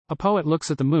A Poet Looks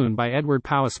at the Moon by Edward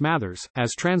Powys Mathers.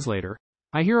 As translator,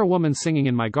 I hear a woman singing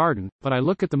in my garden, but I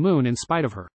look at the moon in spite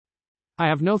of her. I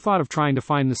have no thought of trying to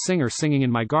find the singer singing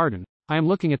in my garden, I am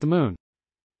looking at the moon.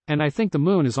 And I think the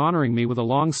moon is honoring me with a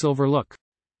long silver look.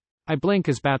 I blink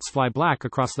as bats fly black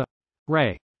across the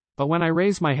ray. But when I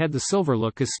raise my head, the silver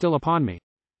look is still upon me.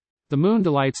 The moon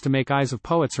delights to make eyes of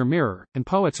poets her mirror, and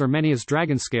poets are many as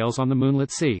dragon scales on the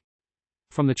moonlit sea.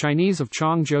 From the Chinese of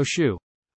Chang.